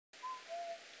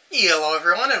Hello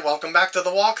everyone and welcome back to the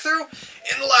walkthrough.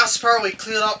 In the last part we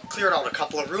cleared out a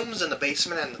couple of rooms in the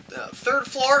basement and the third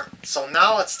floor, so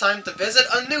now it's time to visit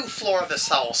a new floor of this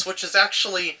house, which is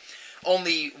actually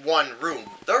only one room.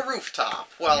 The rooftop.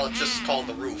 Well, it's just called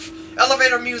the roof.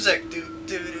 Elevator music!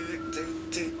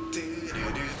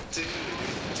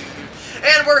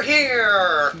 And we're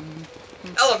here!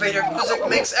 Elevator music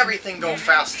makes everything go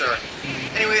faster.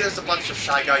 Anyway, there's a bunch of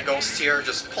Shy Guy ghosts here.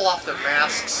 Just pull off their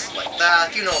masks like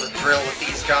that. You know the drill with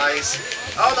these guys.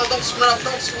 Oh no, don't split up,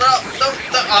 don't split up, don't...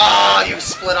 Ah, you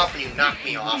split up and you knocked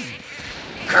me off.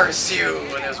 Curse you!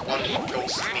 And there's one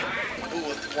ghost, boo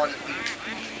with one...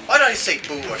 Why did I say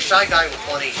boo? A Shy Guy with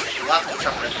one HP left, which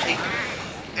I'm gonna take.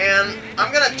 And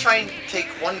I'm gonna try and take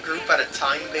one group at a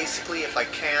time, basically, if I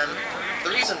can. The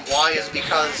reason why is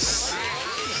because...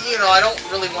 you know, I don't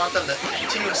really want them to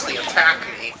continuously attack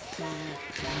me.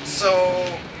 So,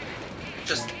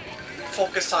 just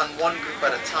focus on one group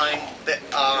at a time.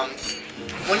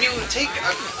 When you take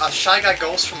a Shy Guy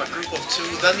ghost from a group of two,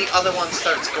 then the other one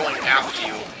starts going after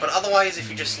you. But otherwise, if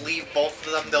you just leave both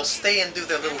of them, they'll stay and do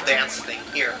their little dance thing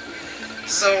here.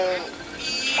 So,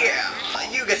 yeah,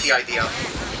 you get the idea.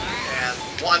 And,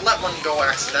 well, I let one go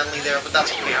accidentally there, but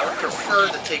that's okay. I would prefer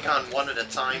to take on one at a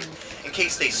time, in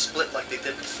case they split like they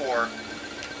did before.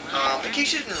 In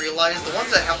case you didn't realize, the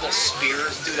ones that have those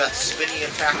spears do that spinny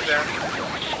attack there.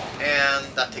 And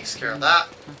that takes care of that.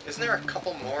 Isn't there a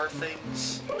couple more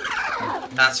things?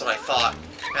 That's what I thought.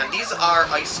 And these are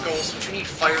ice ghosts, which you need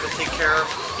fire to take care of.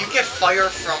 You get fire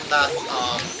from that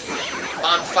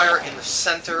bonfire in the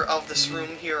center of this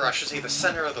room here, or I should say the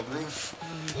center of the roof,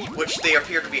 which they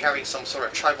appear to be having some sort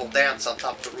of tribal dance on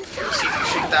top of the roof here. See, if you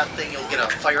shake that thing, you'll get a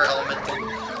fire elemental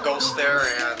ghost there,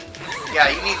 and yeah,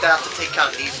 you need that to take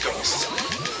on these ghosts.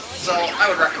 So I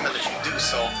would recommend that you do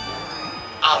so,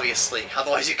 obviously,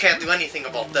 otherwise you can't do anything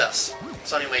about this.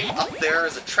 So anyway, up there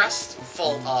is a chest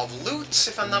full of loot,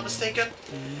 if I'm not mistaken,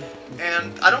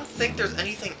 and I don't think there's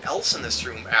anything else in this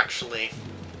room, actually.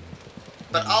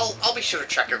 But I'll be sure to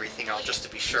check everything out, just to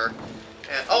be sure.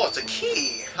 And, oh, it's a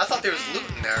key! I thought there was loot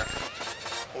in there.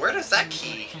 Where does that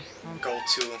key go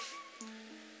to?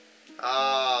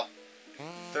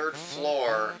 Third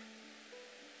floor.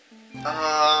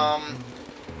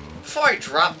 Before I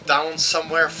drop down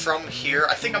somewhere from here,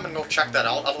 I think I'm gonna go check that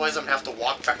out, otherwise I'm gonna have to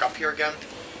walk back up here again.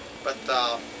 But,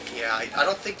 yeah, I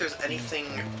don't think there's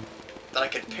anything that I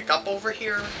could pick up over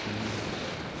here.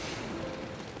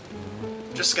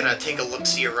 Just gonna take a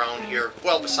look-see around here.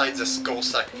 Well, besides this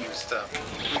ghost I could use to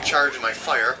recharge my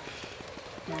fire.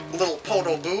 Little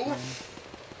Poto-Boo.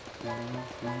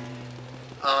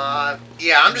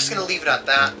 Yeah, I'm just gonna leave it at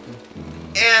that.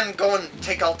 And go and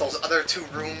take out those other two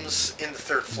rooms in the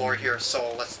third floor here,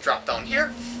 so let's drop down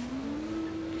here.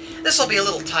 This will be a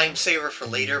little time saver for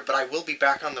later, but I will be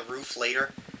back on the roof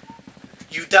later.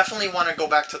 You definitely want to go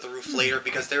back to the roof later,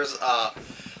 because there's a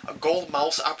gold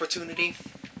mouse opportunity.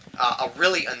 A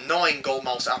really annoying gold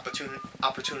mouse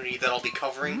opportunity that I'll be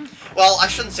covering. Well, I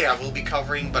shouldn't say I will be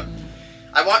covering, but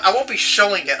I won't be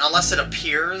showing it unless it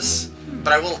appears,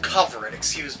 but I will cover it,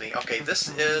 excuse me. Okay, this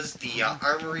is the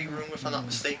armory room, if I'm not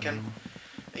mistaken.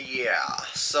 Yeah,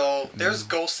 so there's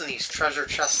ghosts in these treasure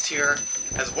chests here,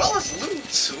 as well as loot.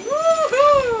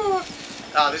 Woohoo!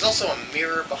 There's also a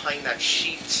mirror behind that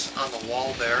sheet on the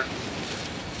wall there.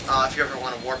 If you ever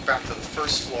want to warp back to the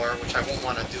first floor, which I won't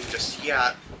want to do just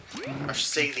yet. I should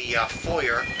say the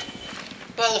foyer.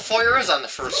 Well, the foyer is on the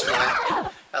first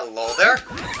floor. Hello there.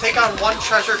 Take on one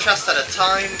treasure chest at a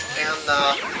time, and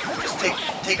just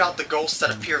take out the ghosts that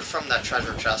appear from that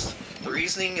treasure chest. The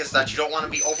reasoning is that you don't want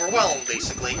to be overwhelmed,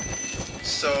 basically.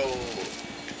 So,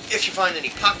 if you find any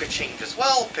pocket change as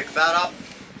well, pick that up.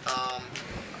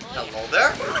 Hello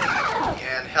there.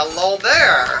 And hello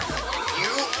there.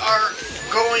 You are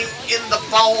going in the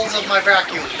bowels of my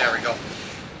vacuum. There we go.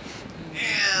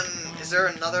 And is there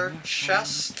another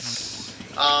chest?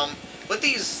 With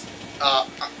these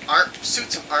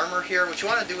suits of armor here, what you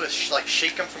want to do is like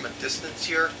shake them from a distance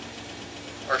here,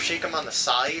 or shake them on the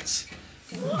sides.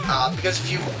 Because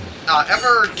if you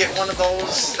ever get one of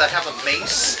those that have a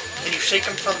mace and you shake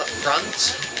them from the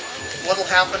front, what'll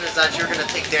happen is that you're going to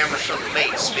take damage from the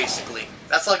mace, basically.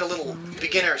 That's like a little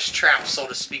beginner's trap, so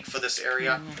to speak, for this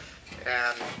area.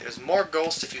 And there's more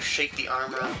ghosts if you shake the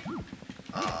armor.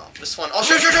 This one... Oh,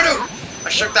 shoot! I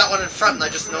shook that one in front and I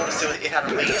just noticed it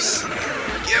had a mace.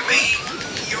 Give me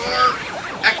your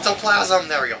ectoplasm!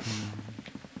 There we go.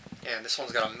 And this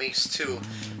one's got a mace too.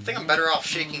 I think I'm better off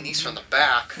shaking these from the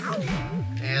back.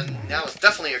 And that was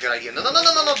definitely a good idea. No, don't!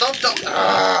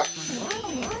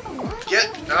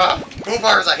 Boo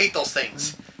bars, I hate those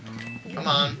things. Come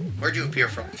on. Where'd you appear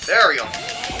from? There we go.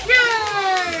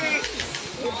 Yay!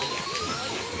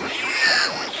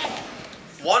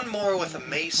 One more with a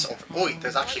mace over... Oh, wait,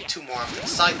 there's actually two more off to the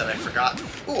side that I forgot.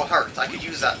 Ooh, a heart. I could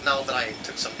use that now that I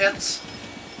took some hits.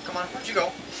 Come on, where'd you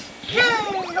go?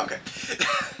 Yay! Okay.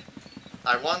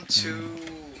 I want to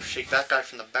shake that guy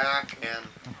from the back, and...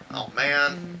 Oh,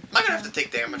 man. Am I gonna have to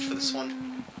take damage for this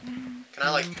one? Can I,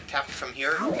 like, tap it from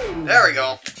here? There we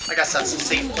go. I guess that's a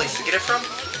safe place to get it from.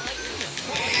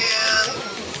 And...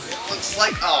 Looks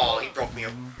like... Oh, he broke me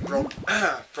broke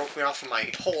me off from my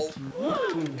hold.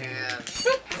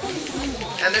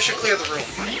 And this should clear the room.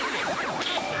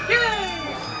 Yay!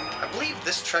 I believe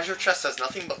this treasure chest has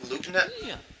nothing but loot in it.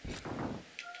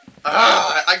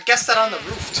 I guessed that on the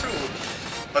roof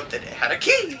too, but then it had a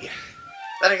key.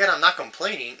 Then again, I'm not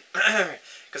complaining,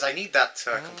 because I need that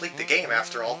to complete the game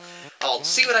after all. I'll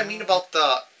see what I mean about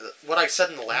what I said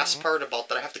in the last part about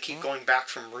that I have to keep going back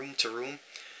from room to room.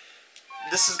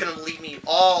 This is going to lead me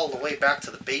all the way back to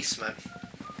the basement.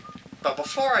 But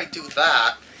before I do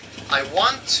that, I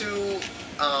want to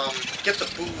get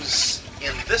the booze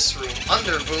in this room.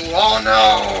 Under boo. Oh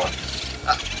no!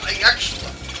 I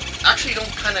actually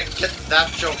don't kind of get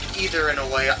that joke either in a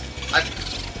way. I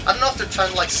don't know if they're trying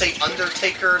to like say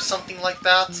Undertaker or something like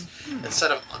that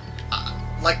instead of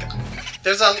like.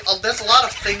 There's a lot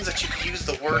of things that you could use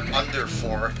the word under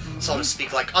for, so to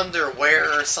speak, like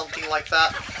underwear or something like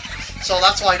that. So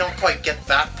that's why I don't quite get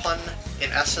that pun,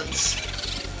 in essence.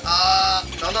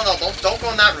 No, don't go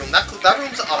in that room.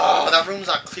 That room's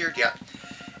not cleared yet.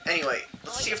 Anyway,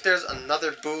 let's see if there's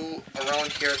another boo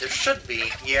around here. There should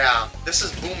be. Yeah, this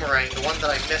is Boomerang, the one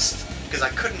that I missed, because I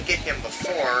couldn't get him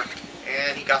before,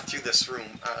 and he got through this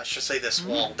room. I should say this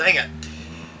wall. Dang it.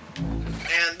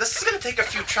 And this is going to take a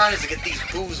few tries to get these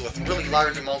boos with really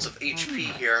large amounts of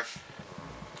HP here.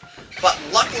 But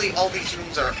luckily, all these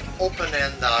rooms are open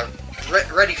and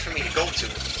ready for me to go to.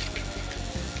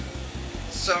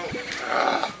 So,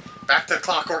 back to the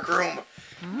clockwork room.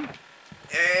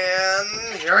 And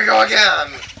here we go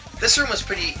again. This room is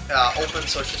pretty open,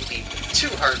 so it shouldn't be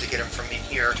too hard to get him from in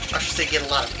here. I should say get a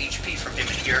lot of HP from him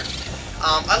in here.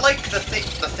 I like the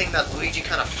thing that Luigi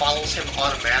kind of follows him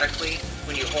automatically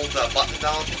when you hold the button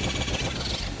down.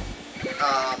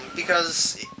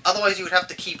 Because otherwise you would have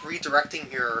to keep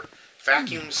redirecting your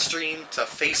vacuum stream to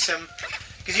face him.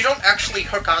 Because you don't actually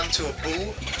hook onto a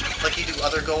boo like you do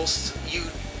other ghosts.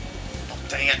 Oh,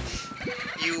 dang it.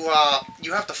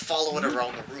 You have to follow it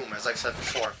around the room, as I said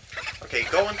before. Okay,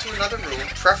 go into another room.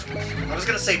 I was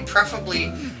gonna say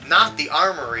preferably not the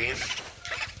armory,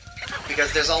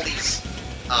 because there's all these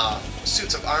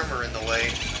suits of armor in the way,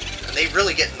 and they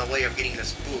really get in the way of getting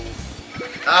this boo.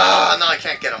 No, I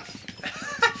can't get him.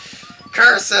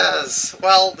 Curses!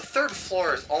 Well, the third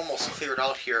floor is almost cleared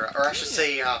out here, or I should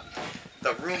say,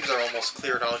 the rooms are almost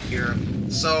cleared out here.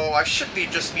 So I should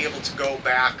just be able to go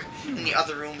back in the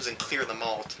other rooms and clear them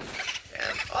out.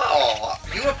 And, oh,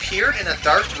 you appeared in a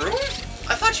dark room?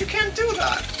 I thought you can't do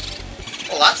that.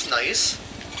 Well, that's nice.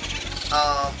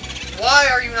 Why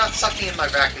are you not sucking in my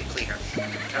vacuum cleaner?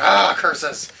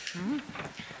 Curses.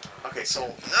 Okay, so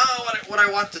now what I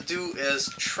want to do is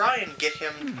try and get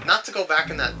him not to go back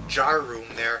in that jar room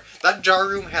there. That jar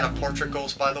room had a portrait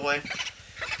ghost, by the way.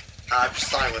 I just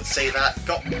thought I would say that.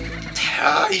 Go.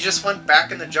 He just went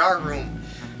back in the jar room.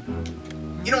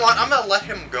 You know what? I'm gonna let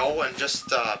him go and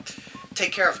just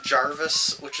take care of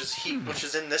Jarvis, which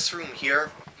is in this room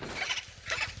here.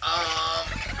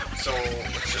 So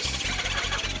let's just.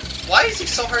 Why is he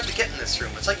so hard to get in this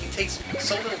room? It's like he takes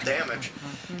so little damage.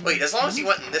 Wait, as long as he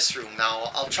went in this room now,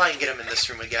 I'll try and get him in this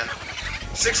room again.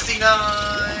 69!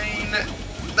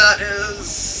 That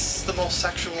is the most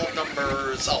sexual of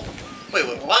numbers. Oh, wait,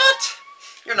 what?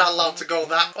 You're not allowed to go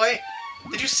that way.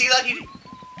 Did you see that?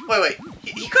 Wait,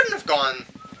 he couldn't have gone...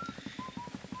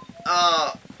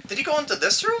 did he go into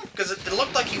this room? Because it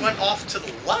looked like he went off to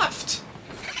the left.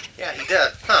 Yeah, he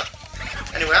did. Huh.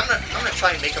 Anyway, I'm gonna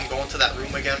try and make him go into that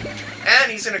room again.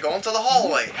 And he's gonna go into the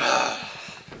hallway.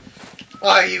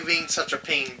 Why are you being such a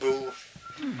pain, boo?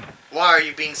 Why are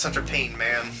you being such a pain,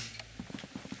 man?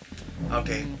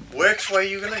 Okay, which way are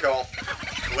you gonna go?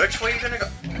 Which way are you gonna go?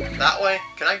 That way?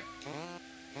 Can I?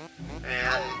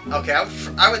 And, okay,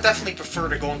 I would definitely prefer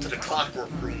to go into the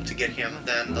clockwork room to get him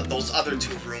than those other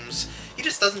two rooms. He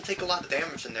just doesn't take a lot of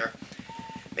damage in there.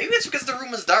 Maybe it's because the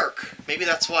room is dark. Maybe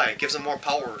that's why. It gives him more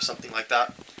power or something like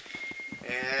that.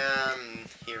 And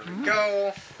here we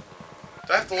go.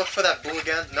 Do I have to look for that boo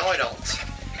again? No, I don't.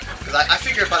 Because I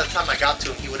figured by the time I got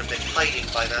to him, he would have been hiding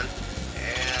by then.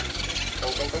 And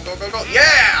go.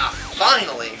 Yeah!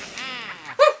 Finally!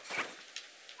 Woo!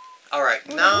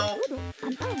 Alright, now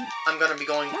I'm gonna be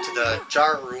going to the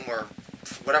jar room, or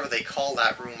whatever they call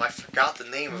that room. I forgot the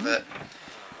name of it.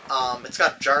 It's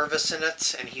got Jarvis in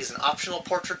it, and he's an optional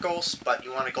portrait ghost, but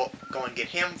you want to go and get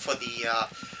him for the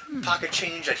pocket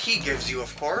change that he gives you,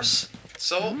 of course.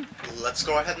 So, let's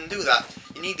go ahead and do that.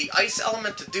 You need the ice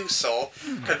element to do so.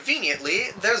 Conveniently,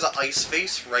 there's an ice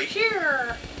face right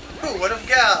here! Who would have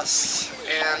guessed?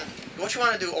 And what you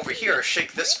want to do over here is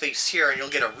shake this face here, and you'll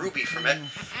get a ruby from it.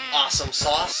 Awesome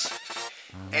sauce.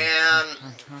 And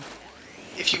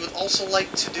if you would also like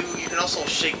to do, you can also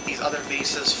shake these other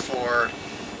vases for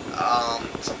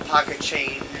some pocket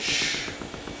change.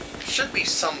 Should be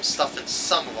some stuff in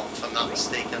some of them, if I'm not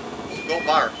mistaken. Ooh, gold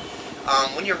bar.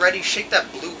 When you're ready, shake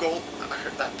that blue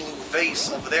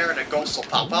vase over there, and a ghost will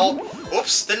pop out.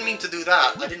 Oops, didn't mean to do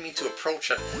that. I didn't mean to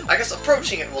approach it. I guess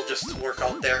approaching it will just work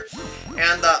out there.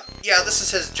 And, yeah, this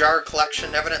is his jar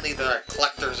collection. Evidently they're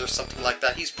collectors or something like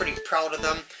that. He's pretty proud of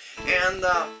them. And,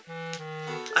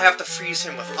 I have to freeze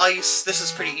him with ice. This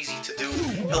is pretty easy to do.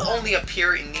 He'll only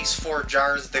appear in these 4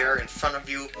 jars there in front of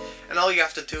you. And all you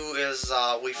have to do is,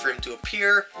 wait for him to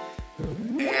appear.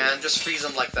 And just freeze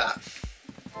him like that.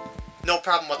 No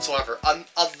problem whatsoever.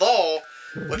 Although,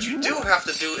 what you do have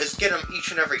to do is get him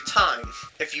each and every time.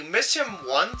 If you miss him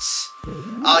once,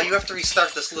 you have to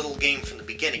restart this little game from the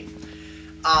beginning.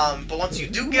 But once you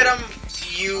do get him,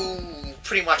 you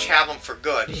pretty much have him for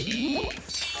good.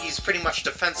 He's pretty much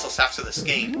defenseless after this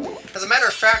game. As a matter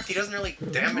of fact, he doesn't really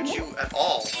damage you at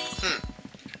all.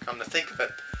 Come to think of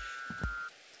it.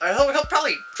 He'll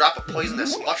probably drop a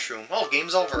poisonous mushroom. Oh,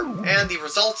 game's over. And the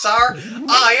results are,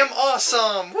 I am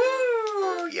awesome!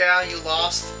 Woo! Yeah, you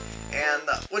lost. And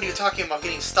what are you talking about,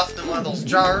 getting stuffed in one of those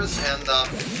jars? And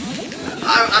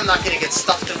I'm not gonna get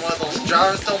stuffed in one of those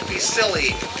jars. Don't be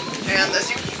silly. And as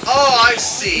you, oh, I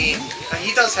see.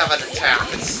 He does have an attack.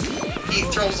 He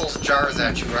throws those jars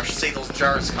at you, or I should say those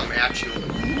jars come at you.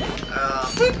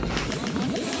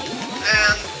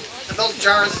 And those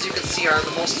jars, as you can see, are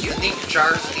the most unique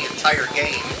jars in the entire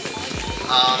game.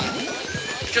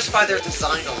 Just by their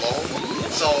design alone.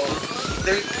 So,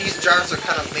 these jars are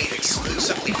kind of made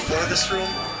exclusively for this room.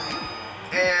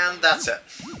 And that's it.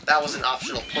 That was an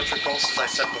optional portrait ghost, as I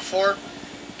said before.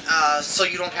 So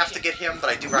you don't have to get him, but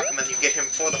I do recommend you get him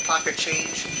for the pocket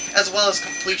change, as well as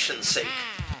completion's sake.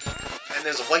 And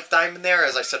there's a white diamond there,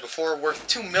 as I said before, worth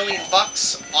 $2 million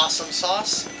bucks. Awesome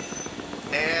sauce.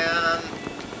 And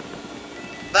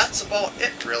that's about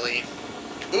it, really.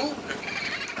 Boo!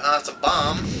 It's a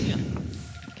bomb.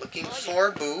 Looking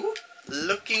for Boo.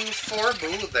 Looking for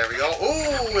Boo. There we go.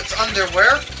 Ooh, it's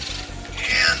underwear.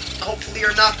 And hopefully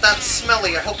you're not that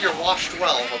smelly. I hope you're washed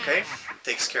well, okay?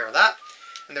 Takes care of that.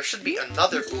 And there should be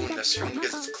another Boo in this room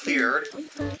because it's cleared.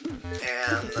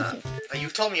 And you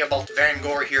told me about Van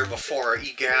Gogh here before,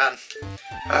 egad.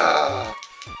 Alright,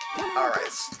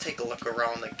 let's take a look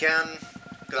around again.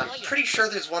 Because I'm pretty sure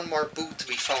there's one more Boo to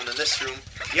be found in this room.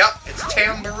 Yep, it's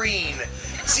Tambourine.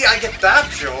 See, I get that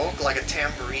joke, like a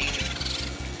tambourine.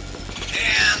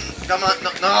 And, come on,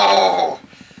 no!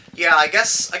 Yeah, I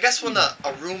guess when a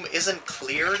room isn't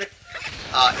cleared,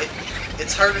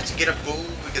 it's harder to get a Boo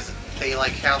because they,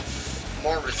 like, have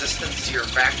more resistance to your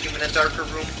vacuum in a darker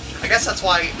room. I guess that's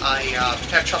why I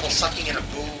had trouble sucking in a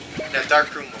Boo in a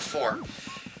dark room before.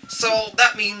 So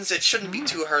that means it shouldn't be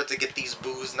too hard to get these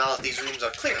Boos now that these rooms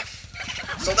are clear.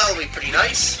 So that'll be pretty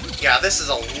nice. Yeah, this is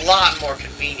a lot more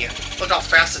convenient. Look how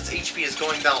fast its HP is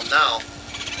going down now.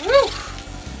 Woo!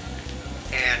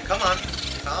 And come on.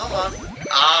 Come on.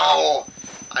 Ow!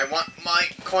 I want my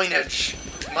coinage.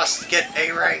 Must get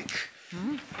a rank.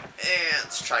 And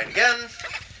let's try it again.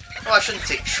 Well, I shouldn't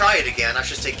say try it again. I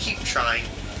should say keep trying.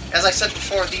 As I said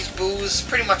before, these Boos,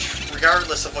 pretty much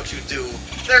regardless of what you do,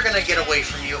 they're going to get away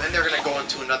from you and they're going to go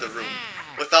into another room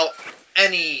without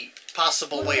any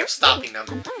possible way of stopping them.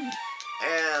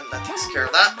 And that takes care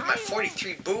of that. I'm at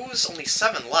 43 Boos, only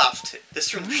 7 left.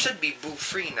 This room should be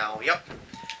Boo-free now, yep.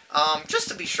 Just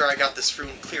to be sure I got this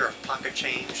room clear of pocket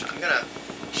change, I'm going to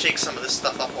shake some of this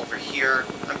stuff up over here.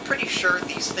 I'm pretty sure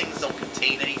these things don't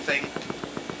contain anything.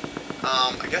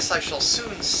 I guess I shall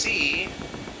soon see.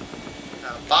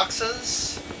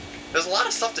 Boxes. There's a lot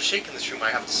of stuff to shake in this room, I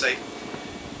have to say.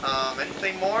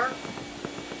 Anything more?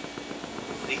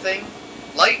 Anything?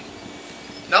 Light?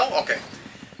 No? Okay.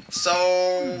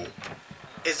 So,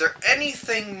 is there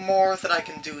anything more that I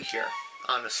can do here,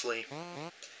 honestly?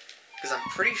 Because I'm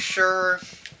pretty sure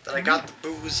that I got the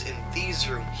booze in these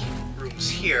rooms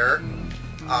here.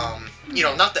 You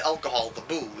know, not the alcohol, the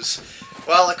booze.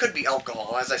 Well, it could be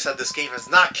alcohol. As I said, this game is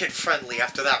not kid-friendly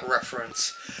after that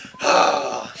reference.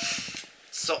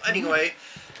 So anyway,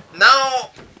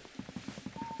 now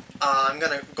I'm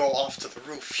gonna go off to the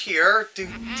roof here.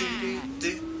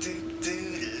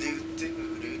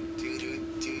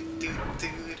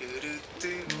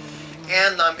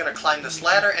 And I'm gonna climb this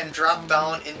ladder and drop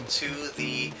down into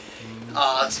the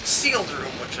sealed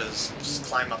room, which is just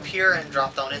climb up here and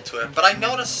drop down into it. But I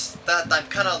noticed that I'm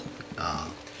kind of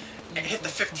hit the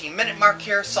 15-minute mark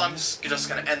here, so I'm just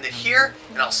gonna end it here,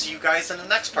 and I'll see you guys in the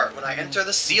next part when I enter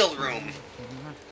the sealed room.